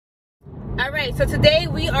right, so today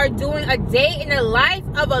we are doing a day in the life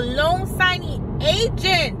of a loan signing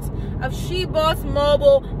agent of She Boss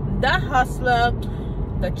Mobile, the hustler,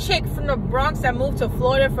 the chick from the Bronx that moved to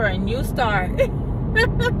Florida for a new start.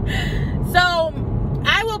 So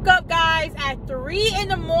I woke up, guys, at 3 in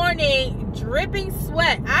the morning, dripping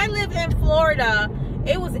sweat. I live in Florida.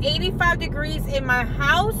 It was 85 degrees in my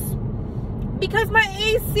house because my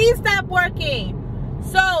AC stopped working.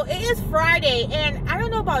 So it is Friday, and I don't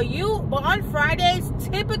know about you, but on Fridays,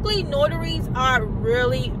 typically notaries are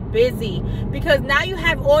really busy because now you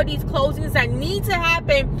have all these closings that need to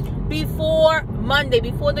happen before Monday,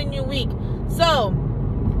 before the new week. So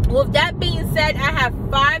with that being said, I have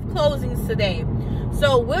 5 closings today.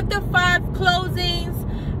 So with the 5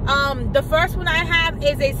 closings, the first one I have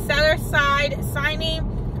is a seller side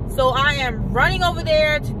signing. So I am running over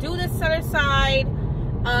there to do the seller side.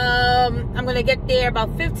 I'm gonna get there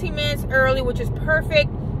about 15 minutes early, which is perfect.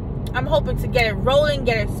 I'm hoping to get it rolling,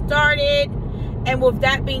 get it started. And with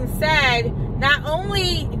that being said, not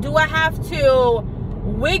only do I have to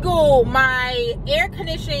wiggle my air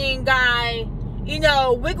conditioning guy, you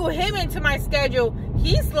know, wiggle him into my schedule,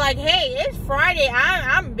 he's like, hey, it's Friday,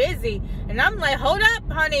 I'm busy. And I'm like, hold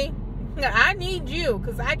up, honey, I need you,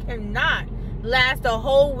 because I cannot last a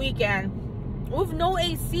whole weekend with no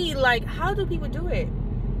AC. Like, how do people do it?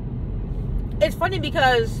 It's funny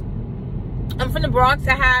because I'm from the Bronx.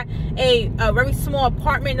 I had a very small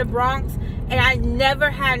apartment in the Bronx, and I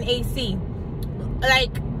never had an AC.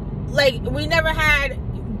 Like we never had,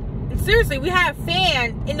 seriously, we had a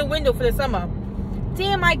fan in the window for the summer.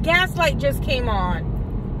 Damn, my gas light just came on.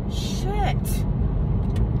 Shit.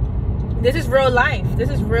 This is real life.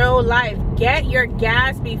 This is real life. Get your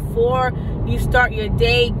gas before you start your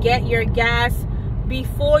day. Get your gas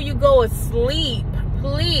before you go to sleep,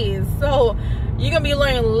 please. So you're gonna be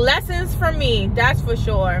learning lessons from me, that's for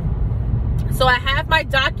sure. So I have my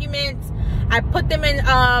documents. I put them in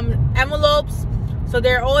envelopes, so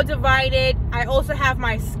they're all divided. I also have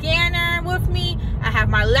my scanner with me. I have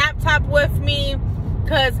my laptop with me,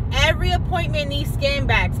 because every appointment needs scan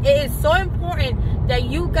bags. It is so important that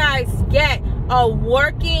you guys get a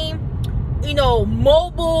working, you know,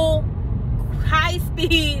 mobile,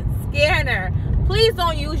 high-speed scanner. Please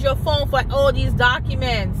don't use your phone for all these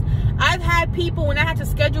documents. I've had people, when I had to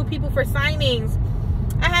schedule people for signings,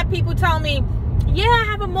 I had people tell me, yeah, I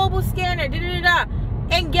have a mobile scanner,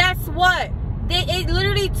 and guess what? It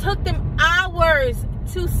literally took them hours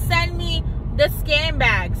to send me the scan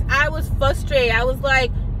bags. I was frustrated. I was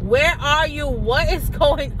like, where are you? What is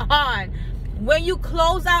going on? When you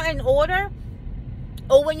close out an order,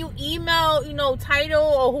 or when you email, you know, title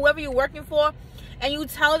or whoever you're working for, and you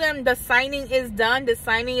tell them the signing is done, the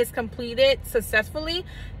signing is completed successfully,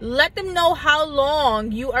 let them know how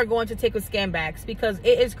long you are going to take with scan bags, because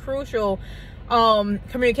it is crucial.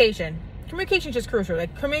 Communication is just crucial.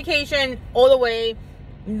 Like, communication all the way.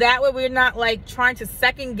 That way we're not like trying to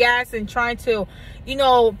second guess and trying to, you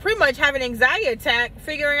know, pretty much have an anxiety attack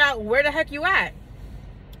figuring out where the heck you at.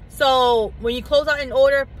 So when you close out an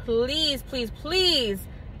order, please, please, please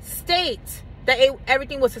state that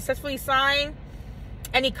everything was successfully signed.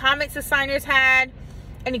 Any comments the signers had,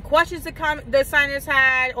 any questions the signers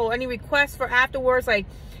had, or any requests for afterwards, like,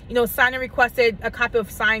 you know, signer requested a copy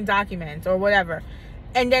of signed documents or whatever.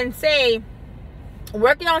 And then say,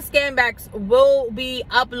 working on scan backs will be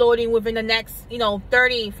uploading within the next, you know,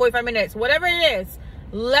 30, 45 minutes, whatever it is.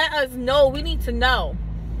 Let us know. We need to know.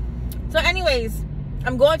 So anyways,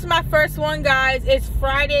 I'm going to my first one, guys. It's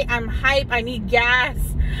Friday. I'm hyped. I need gas.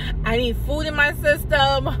 I need food in my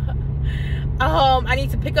system. I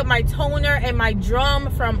need to pick up my toner and my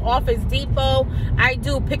drum from Office Depot. I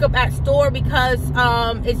do pick up at store because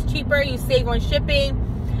it's cheaper. You save on shipping.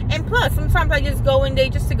 And plus, sometimes I just go in there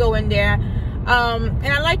just to go in there. And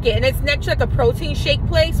I like it. And it's next to like a protein shake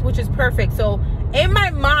place, which is perfect. So in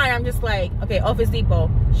my mind, I'm just like, okay, Office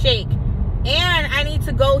Depot, shake. And I need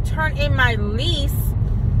to go turn in my lease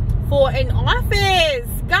for an office.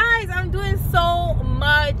 Guys, I'm doing so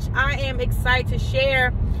much. I am excited to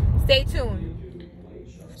share. Stay tuned.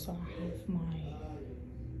 So I have my...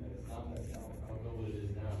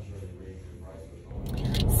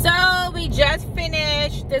 So we just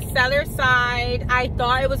finished the seller side. I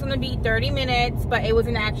thought it was going to be 30 minutes, but it was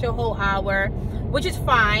an actual whole hour, which is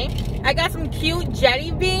fine. I got some cute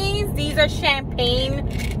jelly beans. These are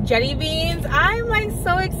champagne jelly beans. I'm like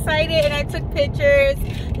so excited, and I took pictures.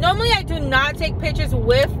 Normally I do not take pictures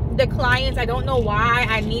with the clients. I don't know why.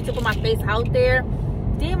 I need to put my face out there.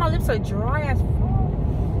 Damn, my lips are dry as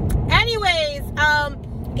fuck. Anyways,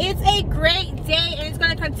 it's a great day, and it's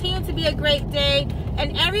going to continue to be a great day,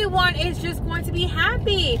 and everyone is just going to be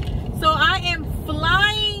happy. So I am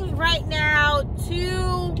flying right now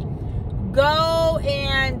to go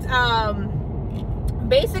and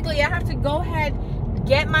basically I have to go ahead,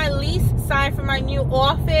 get my lease signed for my new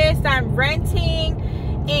office that I'm renting,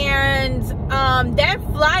 and then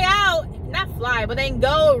fly out, not fly, but then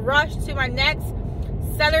go rush to my next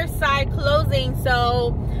seller side closing.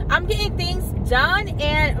 So I'm getting things done,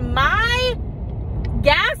 and my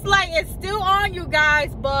gas light is still on, you guys,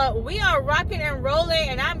 but we are rocking and rolling,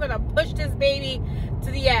 and I'm gonna push this baby to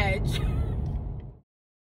the edge.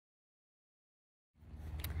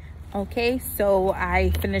 Okay, so I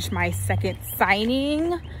finished my second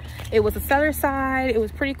signing. It was a seller side. It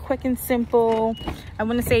was pretty quick and simple. I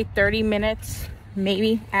want to say 30 minutes,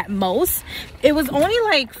 maybe at most. It was only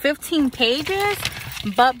like 15 pages,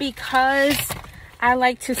 but because I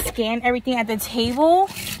like to scan everything at the table,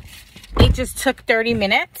 it just took 30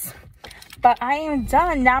 minutes. But I am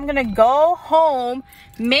done. Now I'm gonna go home,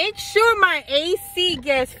 make sure my AC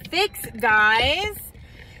gets fixed, guys,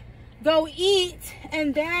 go eat,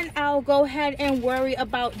 and then I'll go ahead and worry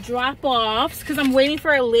about drop-offs, because I'm waiting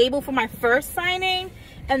for a label for my first signing,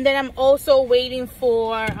 and then I'm also waiting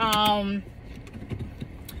for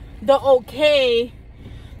the okay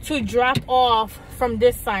to drop off from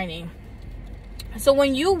this signing. So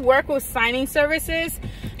when you work with signing services,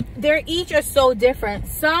 they're each are so different.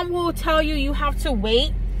 Some will tell you you have to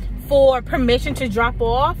wait for permission to drop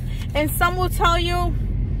off, and some will tell you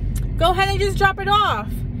go ahead and just drop it off,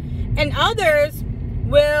 and others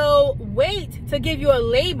will wait to give you a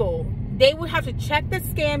label. They would have to check the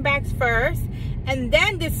scan bags first and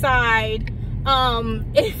then decide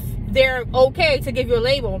if they're okay to give you a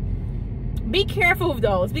label. Be careful of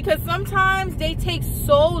those, because sometimes they take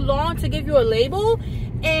so long to give you a label,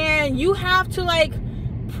 and you have to like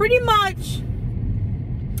pretty much,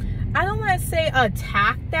 I don't want to say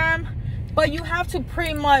attack them, but you have to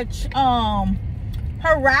pretty much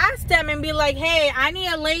harass them and be like, hey, I need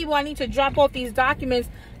a label, I need to drop off these documents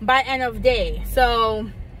by end of day. So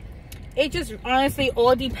it just honestly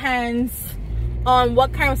all depends on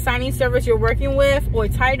what kind of signing service you're working with, or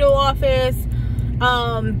title office.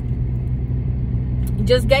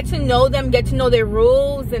 Just get to know them, get to know their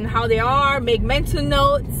rules and how they are, make mental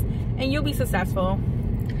notes, and you'll be successful.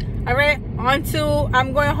 All right, on to,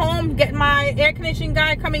 I'm going home, get my air conditioning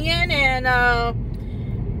guy coming in, and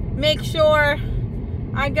make sure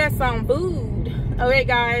I get some food. All right,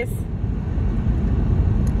 guys.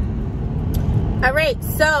 All right,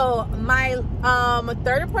 so my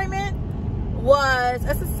third appointment was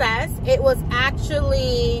a success. It was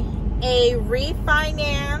actually a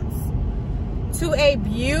refinance to a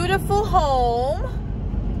beautiful home,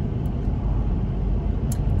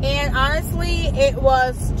 and honestly it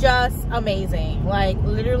was just amazing, like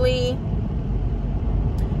literally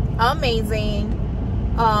amazing.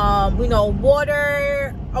 You know,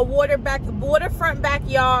 waterfront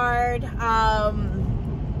backyard,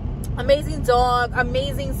 amazing dog,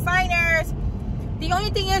 amazing signers. The only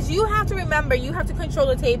thing is, you have to remember, you have to control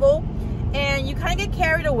the table, and you kind of get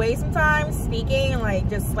carried away sometimes speaking, like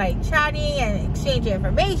just like chatting and exchanging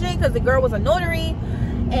information, because the girl was a notary,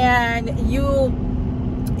 and you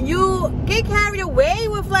get carried away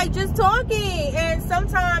with like just talking, and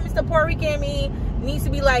sometimes the Puerto Rican in me needs to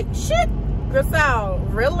be like, shit, Grisel,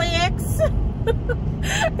 relax.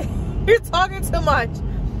 You're talking too much.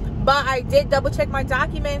 But I did double check my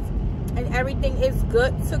documents, and everything is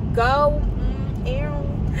good to go.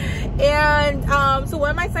 And so one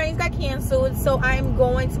of my signings got canceled, so I'm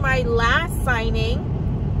going to my last signing,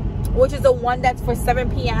 which is the one that's for 7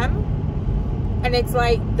 p.m. and it's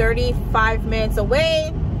like 35 minutes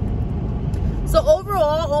away. So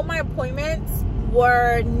overall, all my appointments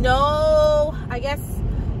were no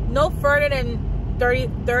further than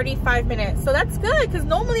 35 minutes. So that's good, because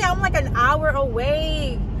normally I'm like an hour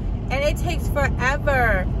away and it takes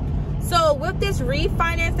forever. So with this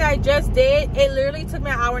refinance that I just did, it literally took me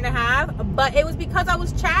an hour and a half, but it was because I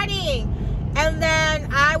was chatting, and then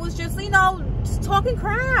I was just, you know, just talking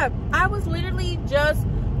crap. I was literally just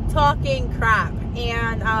talking crap,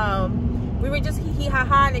 and we were just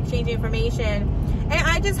hee-hee-ha-ha and exchanging information. And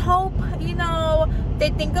I just hope, you know, they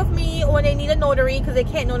think of me when they need a notary, because they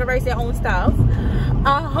can't notarize their own stuff.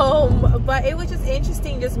 But it was just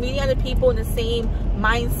interesting, just meeting other people in the same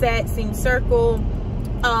mindset, same circle.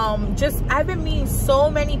 I've been meeting so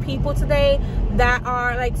many people today that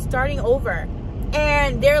are like starting over,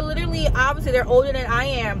 and they're literally, obviously they're older than I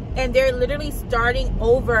am, and they're literally starting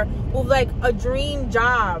over with like a dream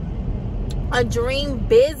job, a dream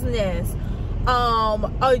business,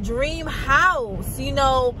 a dream house, you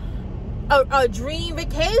know, a dream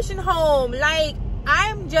vacation home. Like,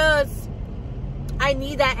 I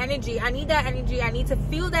need that energy. I need that energy. I need to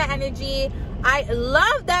feel that energy. I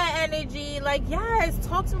love that energy. Like, yes,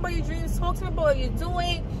 talk to me about your dreams. Talk to me about what you're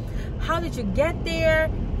doing. How did you get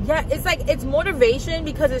there? Yeah, it's like, it's motivation,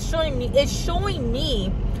 because it's showing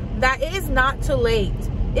me that it is not too late.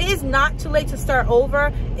 It is not too late to start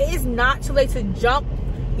over. It is not too late to jump,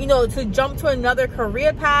 you know, to jump to another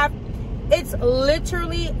career path. It's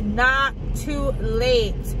literally not too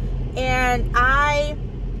late. And I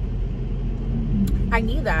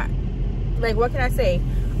need that. Like, what can I say?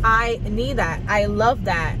 I need that. I love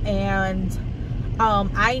that. And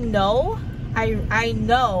I know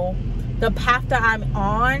the path that I'm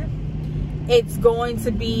on, it's going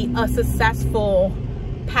to be a successful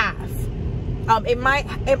path. I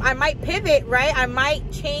might pivot, right? I might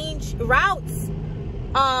change routes,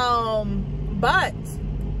 but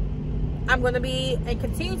I'm gonna be and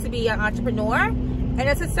continue to be an entrepreneur and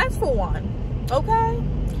a successful one. Okay.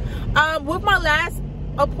 With my last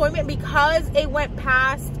appointment, because it went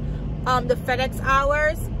past the FedEx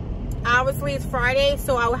hours, obviously it's Friday,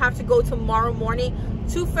 so I will have to go tomorrow morning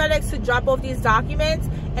to FedEx to drop off these documents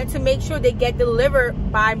and to make sure they get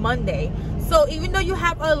delivered by Monday. So even though you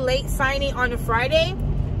have a late signing on a Friday,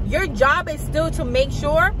 your job is still to make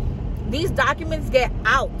sure these documents get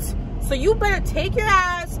out. So you better take your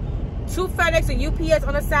ass to FedEx or UPS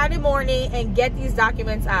on a Saturday morning and get these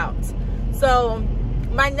documents out. So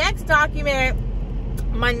my next document,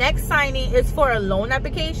 my next signing is for a loan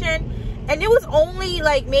application, and it was only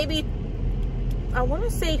like maybe, I want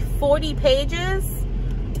to say 40 pages.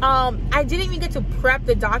 I didn't even get to prep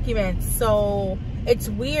the documents, so it's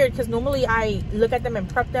weird because normally I look at them and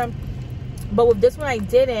prep them, but with this one I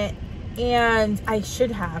didn't, and I should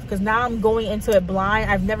have, because now I'm going into it blind.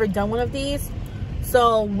 I've never done one of these,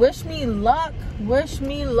 so wish me luck,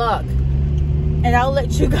 and I'll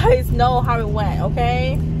let you guys know how it went.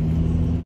 Okay.